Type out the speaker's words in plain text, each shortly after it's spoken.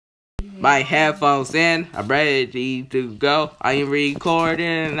My headphones in. I'm ready to go. I am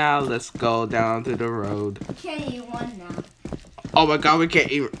recording now. Let's go down to the road. You can't eat one now. Oh my god, we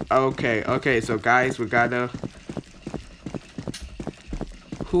can't eat. Okay, so guys, we gotta.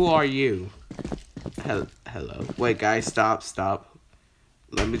 Who are you? Hello. Wait, guys, stop.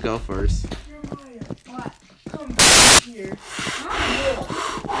 Let me go first. What? Come back here.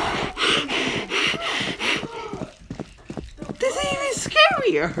 This is even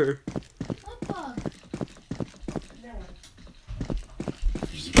scarier.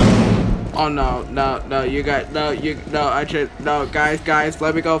 Oh no, you got no, guys,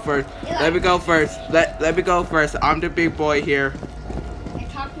 let me go first. Let me go first. I'm the big boy here. You're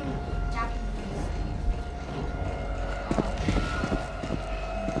talking Japanese.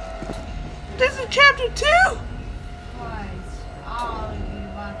 This is chapter 2. What? Oh, you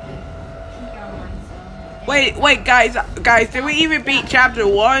want to kill myself. Wait, guys, did we even beat chapter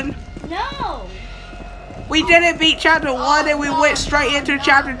 1? No. We didn't beat chapter 1 and we went straight into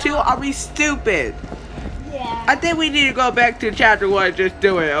chapter 2. Are we stupid? Yeah. I think we need to go back to chapter 1 and just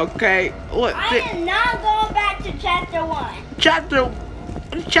do it, okay? What? I am not going back to chapter 1.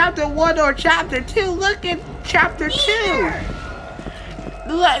 Chapter 1 or chapter 2? Look at chapter 2.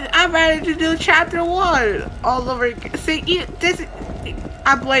 Look, I'm ready to do chapter 1 all over again. See,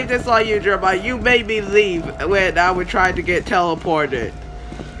 I blame this on you, Jeremiah. You made me leave when I was trying to get teleported.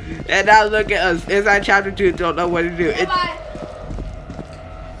 And now look at us. Inside chapter 2, don't know what to do.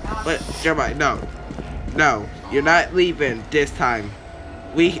 But Jeremiah, no, you're not leaving this time.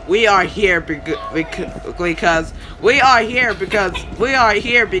 We are here because we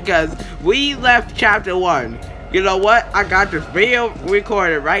left chapter 1. You know what? I got the video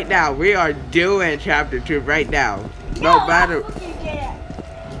recorded right now. We are doing chapter 2 right now. No matter.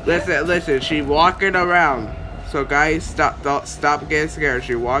 Listen. She's walking around. So guys, stop getting scared.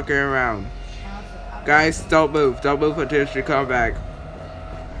 She's walking around. Guys, don't move until she comes back.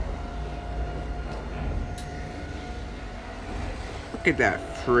 Look at that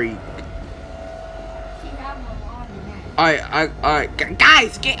freak. Alright,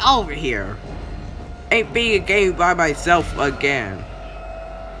 guys, get over here. Ain't being a game by myself again.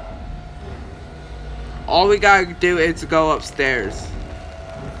 All we gotta do is go upstairs.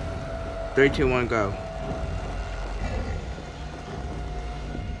 3, 2, 1, go.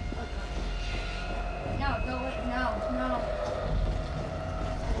 No.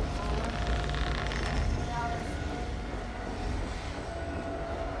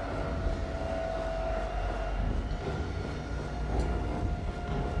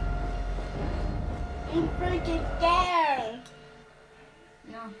 I'm freaking scared.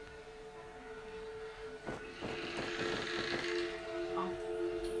 No.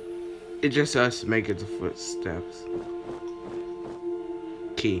 It's just us making the footsteps.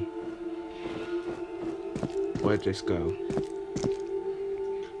 Key. Where'd this go?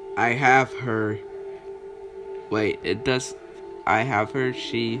 I have her. Wait, it does. I have her.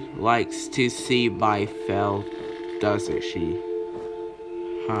 She likes to see my fell, doesn't she?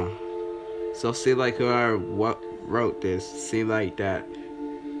 Huh. So see, like whoever wrote this, see like that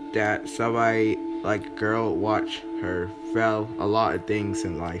somebody, like a girl, watch her fell a lot of things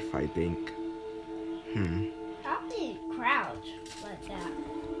in life, I think. How do you crouch like that?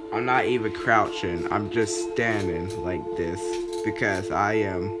 I'm not even crouching, I'm just standing like this because I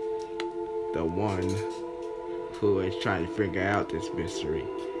am the one who is trying to figure out this mystery.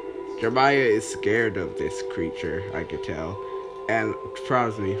 Jeremiah is scared of this creature, I could tell. And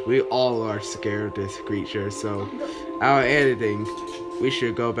trust me, we all are scared of this creature, so our editing, we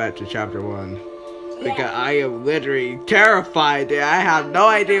should go back to chapter 1. Because I am literally terrified that I have no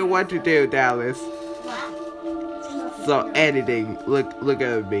idea what to do, Dallas. So editing, look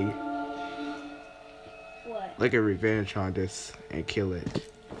at me. What? Look at revenge on this and kill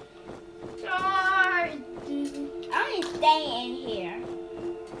it. I'm staying here.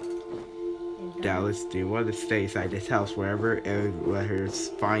 Dallas, do you want to stay inside this house forever and let her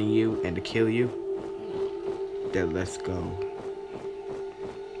find you and to kill you? Then let's go.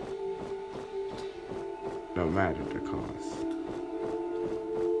 No matter the cost.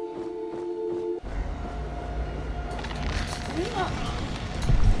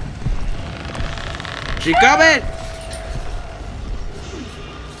 She coming!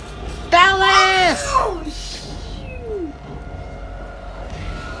 Dallas! Oh, shoot!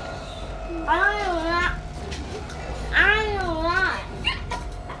 I don't want.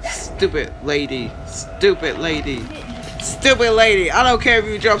 Stupid lady. I don't care if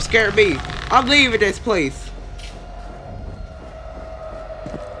you jump scare me. I'm leaving this place.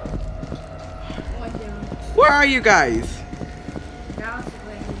 Where are you guys?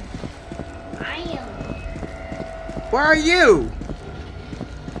 I am. Where are you?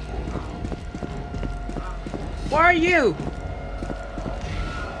 Where are you?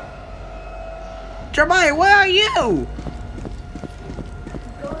 Jeremiah, where are you?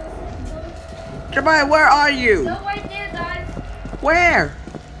 Jeremiah, where are you? Go right there, guys. Where?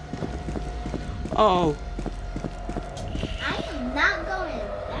 Oh. I am not going.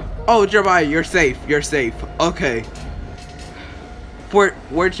 Oh, Jeremiah, you're safe. You're safe. Okay.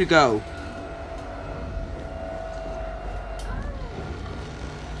 Where'd you go?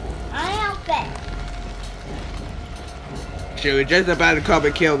 I am back. She was just about to come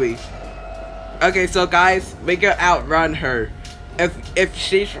and kill me. Okay, so guys, we can outrun her. If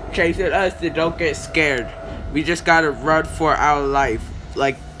she's chasing us, then don't get scared. We just gotta run for our life,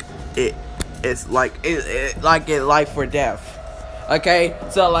 like it's like life or death. Okay,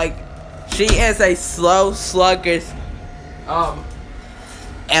 so like she is a slow, sluggish,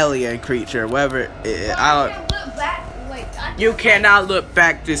 alien creature. Whatever. I don't. Look back. Wait, You cannot look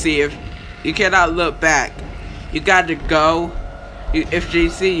back to see if you cannot look back. You gotta go. If she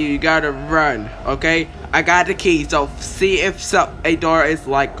see you, you gotta run. Okay, I got the key. So see if a door is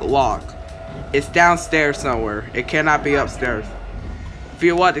like locked. It's downstairs somewhere. It cannot be upstairs. If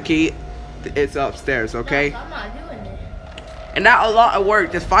you want the key, it's upstairs. Okay. No, I'm not doing it. And not a lot of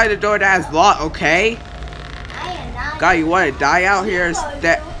work. Just find a door that has locked. Okay. I am not. God, you want to die out here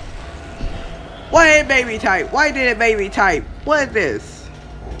instead? Why did it make me type? Why did it make me type? What is this?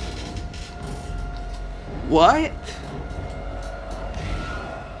 What?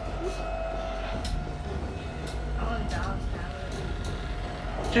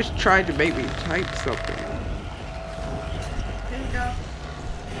 Just tried to make me type something.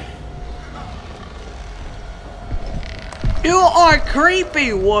 You are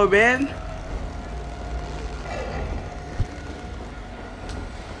creepy, woman.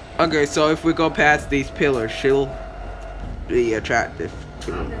 Okay, so if we go past these pillars, she'll be attractive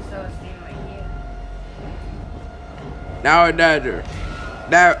to me. Now or never.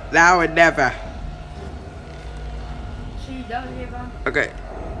 Now or never. Okay.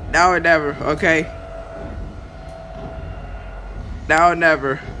 Now or never, okay? Now or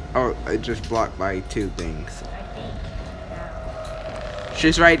never. Oh, I just blocked by 2 things.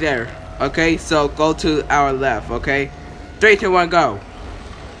 She's right there. Okay, so go to our left, okay? 3, 2, 1, go.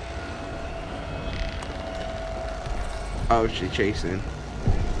 Oh, she's chasing.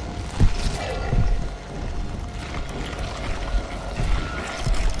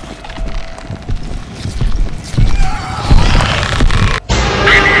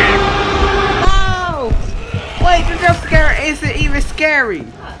 Wait, the jump scare isn't even scary.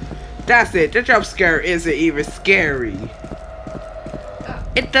 That's it, the jump scare isn't even scary.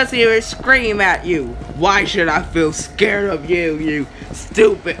 It doesn't even scream at you. Why should I feel scared of you, you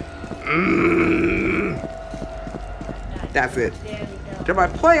stupid? That's it.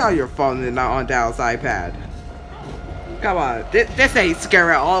 Just play on your phone and not on Dal's iPad. Come on, this ain't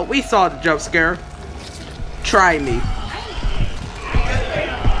scary at all. We saw the jump scare. Try me.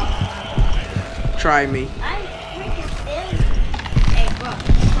 Try me.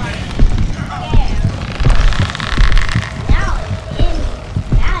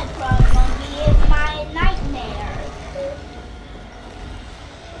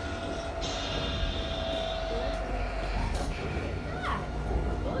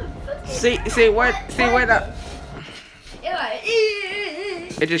 See what the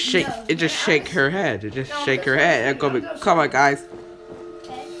it just shake her head. It just shake her head. Come on, guys.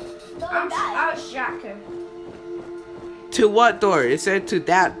 I'll shock her. To what door? It said to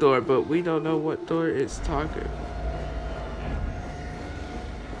that door, but we don't know what door it's talking.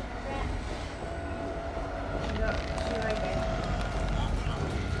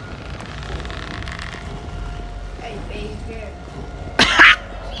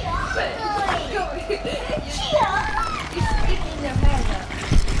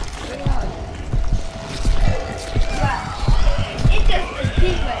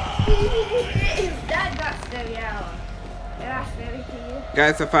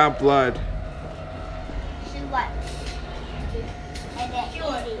 Guys, I found blood. She what? And then she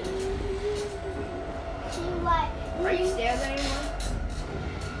what? Are you scared anymore?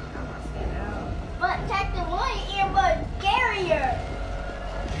 I'm not scared at all. But check the one earbud scarier.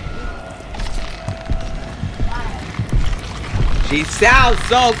 She sounds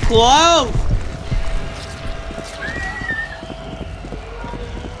so close.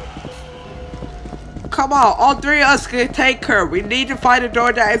 Come on, all 3 of us can take her. We need to find a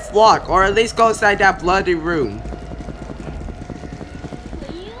door that is locked, or at least go inside that bloody room.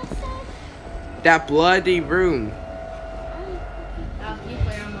 What you said? That bloody room. I'll keep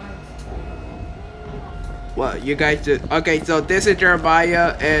her on mine. Well, you guys just okay. So this is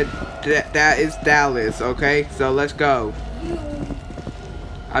Jeremiah, and that is Dallas. Okay, so let's go.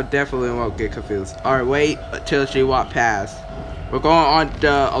 I definitely won't get confused. All right, wait until she walk past. We're going on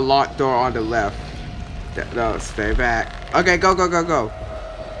the locked door on the left. No, stay back. Okay, go, go, go, go.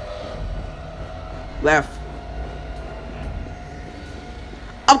 Left.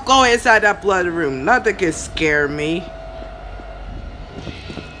 I'm going inside that bloody room. Nothing can scare me.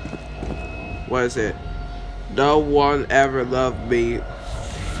 What is it? No one ever loved me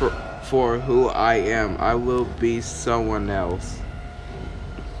for who I am. I will be someone else.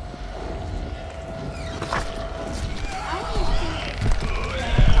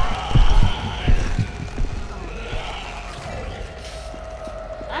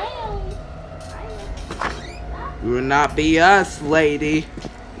 You will not be us, lady.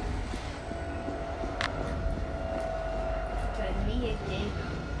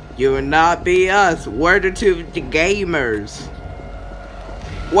 You will not be us. We're the two gamers.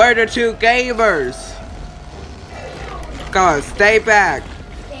 We're the two gamers. Come on, stay back.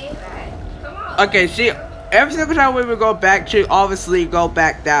 Stay back. Come on. Okay, every single time we would go back, she obviously go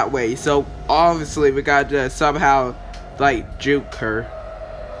back that way. So obviously we gotta somehow like juke her.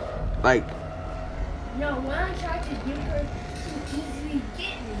 Like. No, when I try to juke her, she easily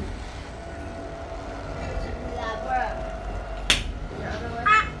get me.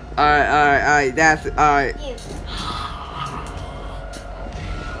 Alright, that's alright.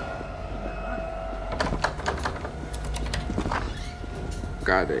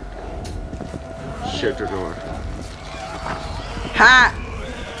 Got it. Shut the door. Ha!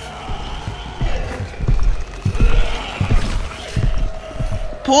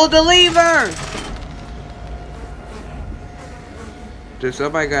 Pull the lever! There's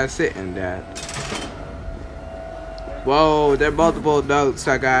somebody gotta sit in that. Whoa, there are multiple notes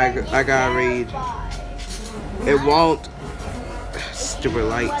I gotta read. It won't. Stupid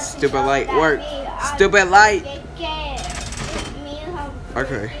light work. Stupid light.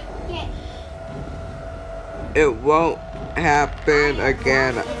 Okay. It won't happen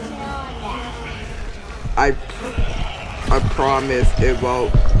again. I promise it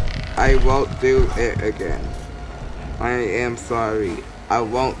won't. I won't do it again. I am sorry. I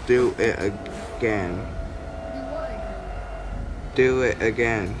won't do it again. Do it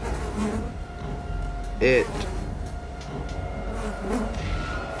again. It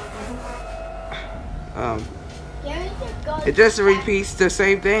just repeats the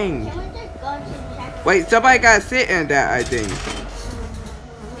same thing. Wait, somebody gotta sit in that, I think.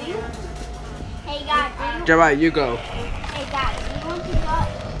 Hey guys, Jeremiah, you go. hey guys, you want to go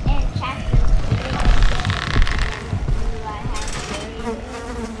and check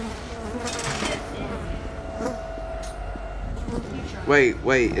this?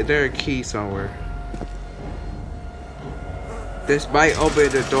 Wait, is there a key somewhere? This might open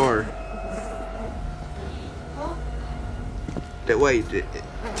the door. Wait.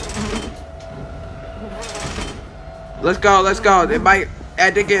 Let's go. It might. I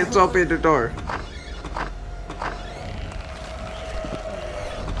think it's open the door.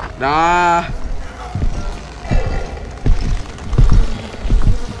 Nah.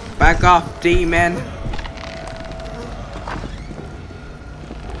 Back off, demon.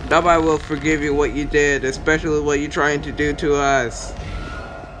 Nobody will forgive you what you did, especially what you're trying to do to us.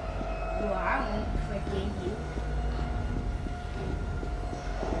 Well, I won't forgive you.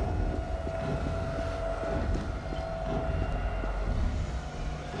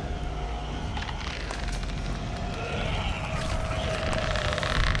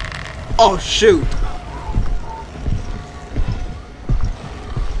 Oh shoot!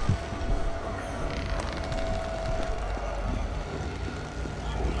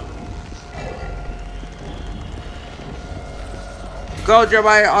 Go,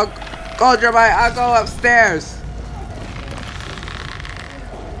 Jeremiah. I'll go upstairs.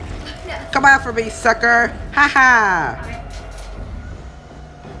 Come out for me, sucker. Haha.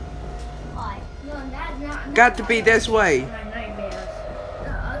 No, that's not. Got to be this way. My nightmares. The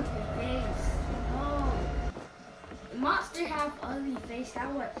ugly face. Oh. Monsters have ugly face.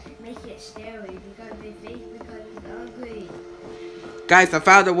 That would make it scary because it's ugly. Guys, I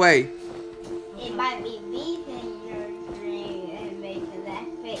found a way. It might be beef in your dream and make that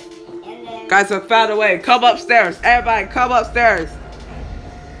face. And then Guys, I found a way. Come upstairs. Everybody, come upstairs.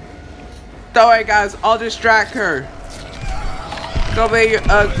 Don't worry, guys. I'll distract her. Come here, you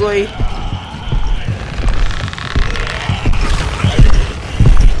ugly.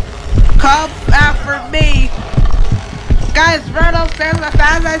 Come after me. Guys, run upstairs as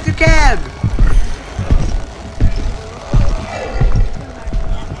fast as you can.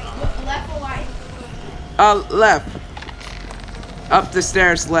 left or right? Left. Up the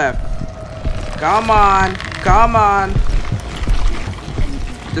stairs, left. Come on. Come on.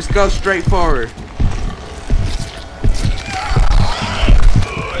 Just go straight forward.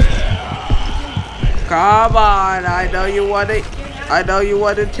 Come on. I know you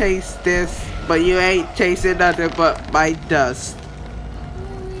want to taste this, but you ain't tasting nothing but my dust.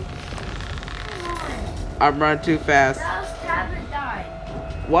 I'm running too fast.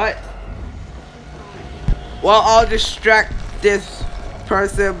 What? Well, I'll distract this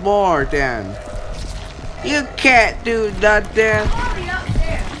person more then. You can't do nothing.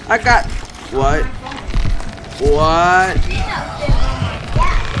 I got... What? What?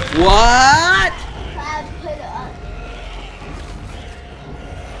 What?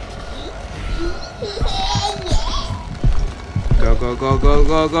 Go, go, go, go,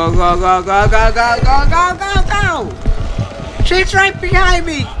 go, go, go, go, go, go, go, go, go, go, go! She's right behind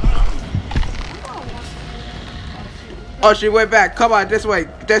me! Oh, she went back. Come on, this way,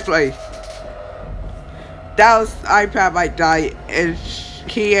 this way. That was iPad might die, and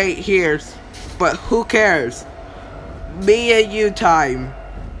he ain't here. But who cares? Me and you time.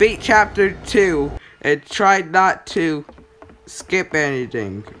 Beat chapter 2 and try not to skip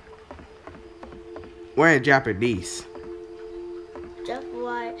anything. We're in Japanese. Just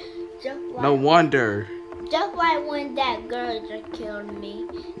like No wonder. Just like when that girl just killed me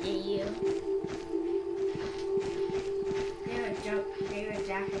and you. They were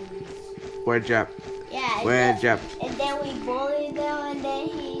Japanese. We're Yeah. We're in Jap. And then we bullied them, and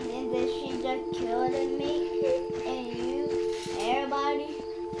then she just killed me and you, everybody.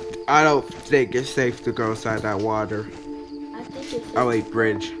 I don't think it's safe to go inside that water. I think it's. Oh wait,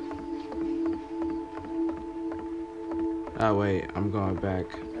 bridge. Oh wait, I'm going back.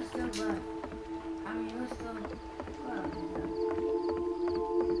 Let's go left. I mean, let's go left.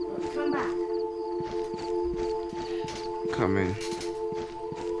 Come back. Coming.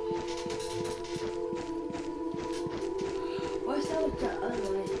 What's the other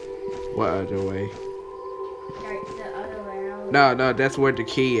way? What other way? Right, the other way around. No, that's where the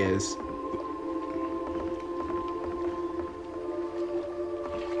key is.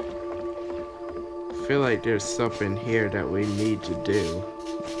 I feel like there's something here that we need to do.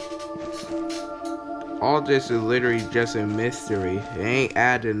 All this is literally just a mystery. It ain't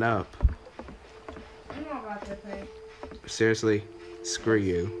adding up. I'm not about to play. Seriously, screw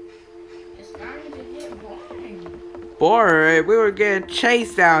you. It's starting to get boring. Boring? We were getting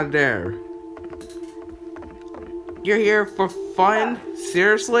chased down there. You're here for fun?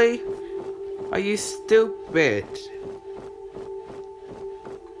 Seriously? Are you stupid?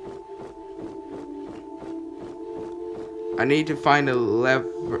 I need to find a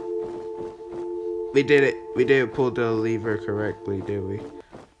lever. We did it. We didn't pull the lever correctly, did we?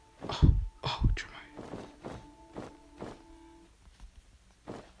 Oh, Jeremiah.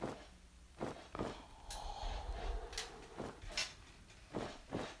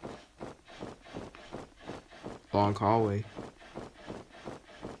 Long hallway.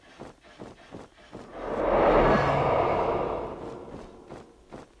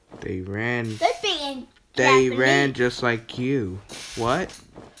 They ran. They ran just like you. What?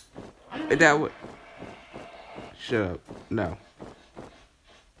 Is that what? Shut up. No.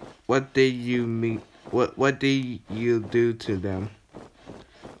 What did you mean? What did you do to them?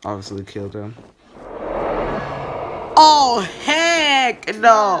 Obviously kill them. Oh heck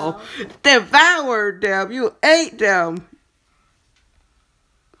no! Devoured them. You ate them.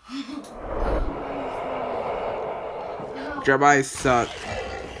 Jeremiah sucked.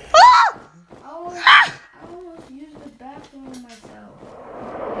 I almost used the bathroom myself.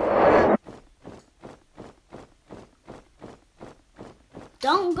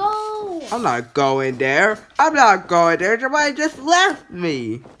 Don't go! I'm not going there. I'm not going there. Jeremiah just left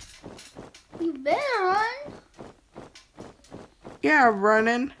me. You better run. Yeah, I'm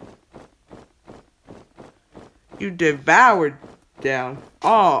running. You devoured them.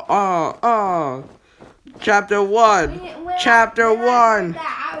 Oh. Chapter 1. Chapter 1.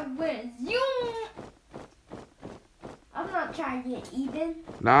 I'm not trying to get even.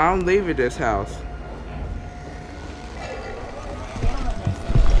 Nah, I'm leaving this house.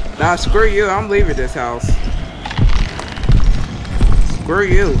 Nah, screw you. I'm leaving this house. Screw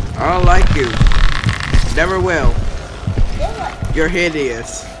you. I don't like you. Never will. You're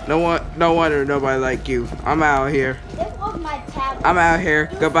hideous. No wonder nobody like you. I'm out here. This was my tablet. I'm out here.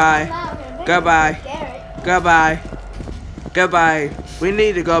 Goodbye. Goodbye. Goodbye. Goodbye. We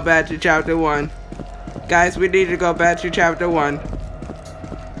need to go back to chapter 1. Guys, we need to go back to chapter 1.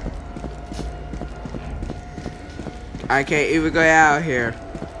 I can't even go out here.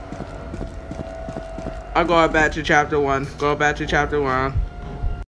 I'm going back to chapter 1. Go back to chapter 1.